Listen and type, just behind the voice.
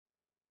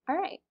All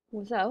right,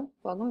 so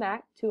welcome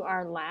back to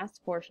our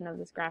last portion of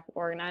this graphic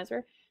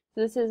organizer.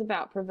 So this is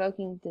about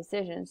provoking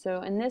decisions.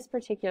 So in this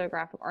particular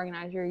graphic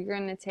organizer, you're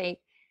going to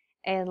take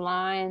a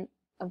line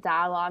of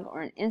dialogue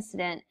or an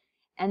incident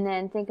and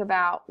then think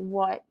about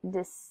what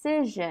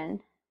decision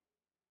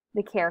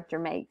the character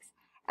makes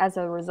as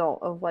a result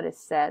of what is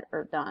said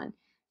or done.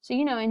 So,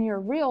 in your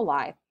real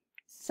life,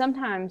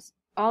 sometimes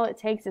all it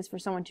takes is for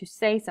someone to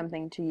say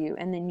something to you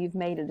and then you've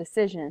made a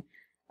decision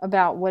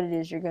about what it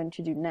is you're going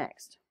to do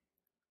next.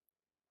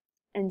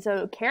 And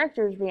so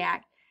characters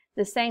react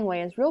the same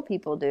way as real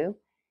people do.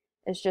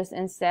 It's just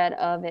instead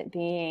of it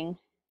being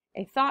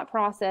a thought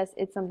process,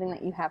 it's something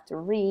that you have to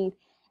read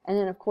and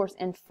then of course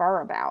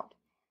infer about.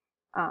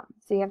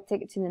 So you have to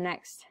take it to the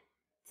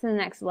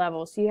next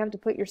level. So you have to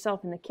put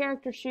yourself in the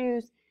character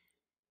shoes,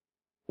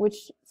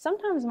 which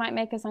sometimes might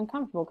make us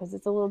uncomfortable because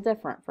it's a little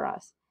different for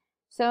us.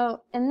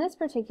 So in this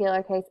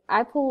particular case,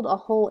 I pulled a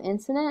whole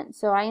incident,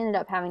 so I ended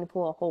up having to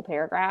pull a whole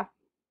paragraph.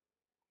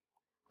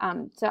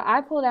 So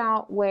I pulled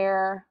out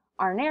where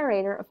our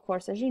narrator, of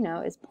course, as you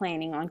know, is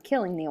planning on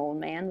killing the old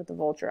man with the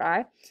vulture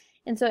eye.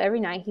 And so every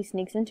night he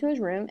sneaks into his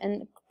room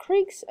and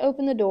creaks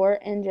open the door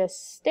and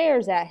just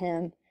stares at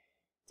him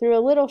through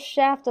a little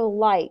shaft of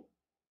light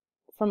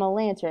from a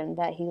lantern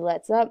that he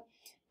lets up.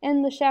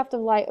 And the shaft of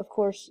light, of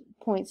course,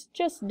 points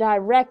just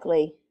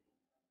directly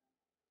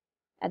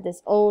at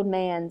this old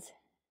man's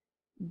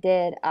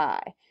dead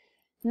eye.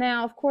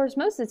 Now, of course,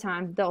 most of the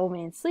time the old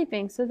man's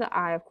sleeping, so the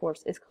eye, of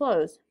course, is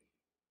closed.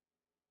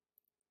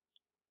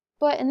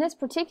 But in this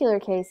particular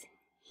case,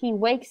 he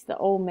wakes the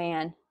old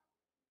man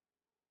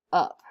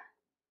up.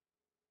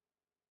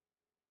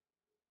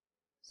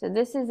 So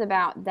this is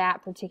about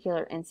that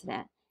particular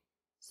incident.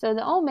 So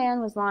the old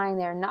man was lying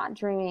there, not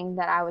dreaming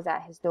that I was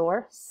at his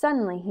door.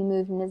 Suddenly he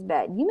moved in his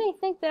bed. You may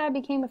think that I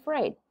became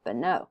afraid, but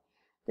no.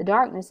 The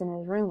darkness in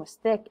his room was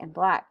thick and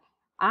black.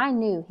 I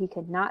knew he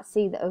could not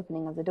see the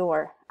opening of the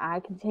door.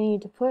 I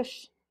continued to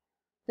push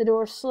the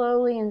door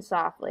slowly and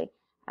softly.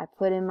 I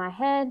put in my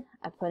head,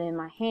 I put in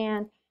my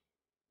hand,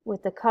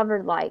 with the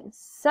covered light.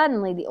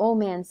 Suddenly the old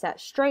man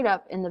sat straight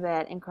up in the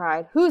bed and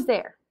cried, "Who's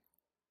there?"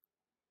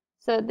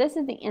 So this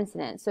is the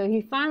incident. So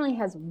he finally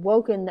has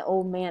woken the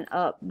old man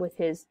up with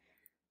his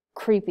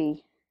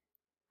creepy,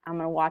 I'm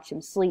going to watch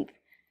him sleep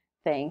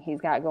thing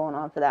he's got going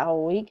on for that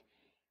whole week.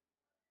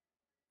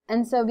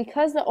 And so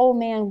because the old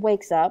man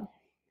wakes up,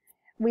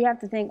 we have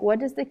to think, what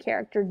does the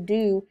character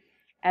do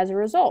as a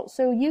result?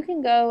 So you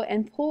can go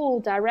and pull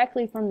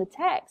directly from the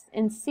text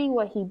and see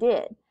what he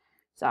did.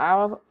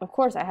 So of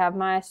course I have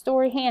my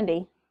story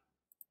handy.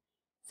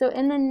 So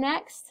in the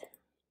next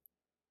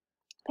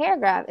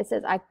paragraph, it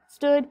says, I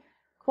stood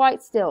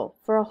quite still.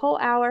 For a whole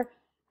hour,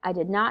 I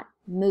did not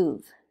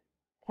move.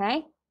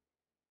 Okay?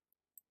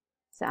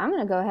 So I'm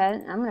going to go ahead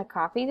and I'm going to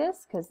copy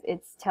this because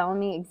it's telling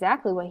me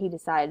exactly what he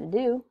decided to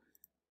do.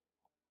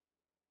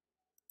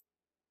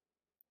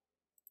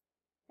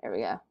 There we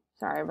go.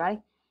 Sorry,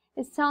 everybody.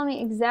 It's telling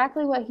me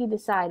exactly what he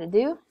decided to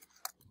do.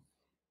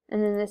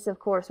 And then this, of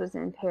course, was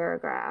in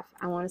paragraph.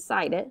 I want to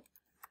cite it.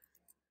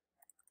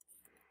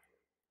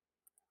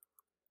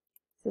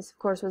 This, of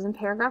course, was in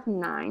paragraph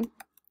 9.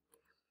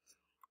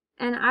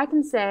 And I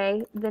can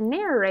say the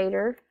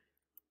narrator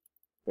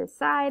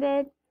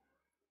decided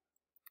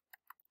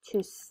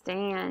to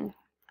stand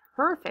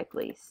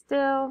perfectly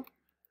still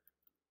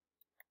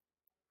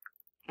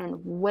and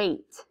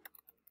wait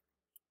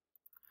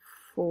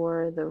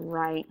for the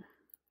right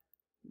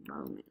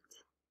moment.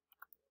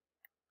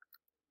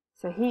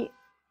 So he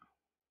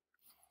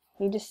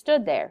just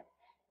stood there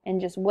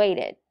and just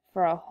waited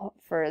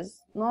for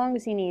as long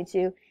as he needed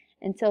to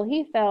until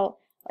he felt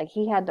like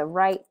he had the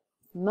right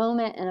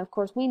moment. And of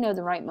course, we know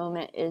the right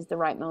moment is the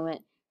right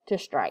moment to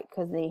strike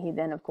because he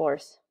then, of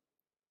course,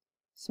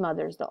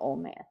 smothers the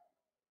old man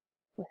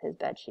with his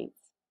bed sheets.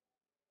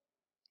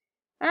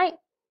 All right.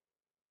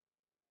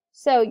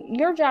 So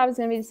your job is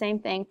going to be the same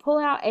thing. Pull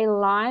out a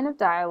line of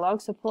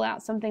dialogue. So pull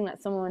out something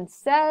that someone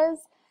says,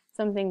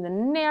 something the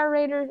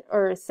narrator,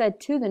 or said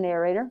to the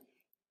narrator,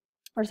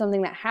 or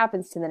something that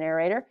happens to the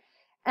narrator,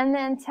 and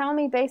then tell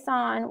me based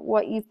on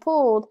what you've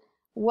pulled,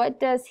 what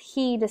does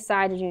he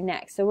decide to do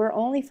next? So we're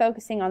only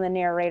focusing on the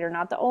narrator,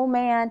 not the old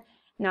man,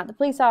 not the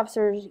police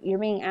officers. You're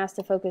being asked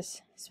to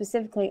focus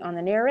specifically on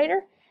the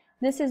narrator.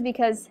 This is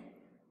because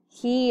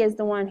he is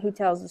the one who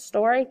tells the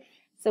story,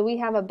 so we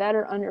have a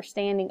better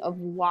understanding of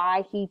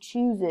why he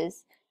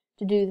chooses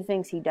to do the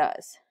things he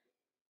does.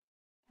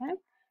 Okay?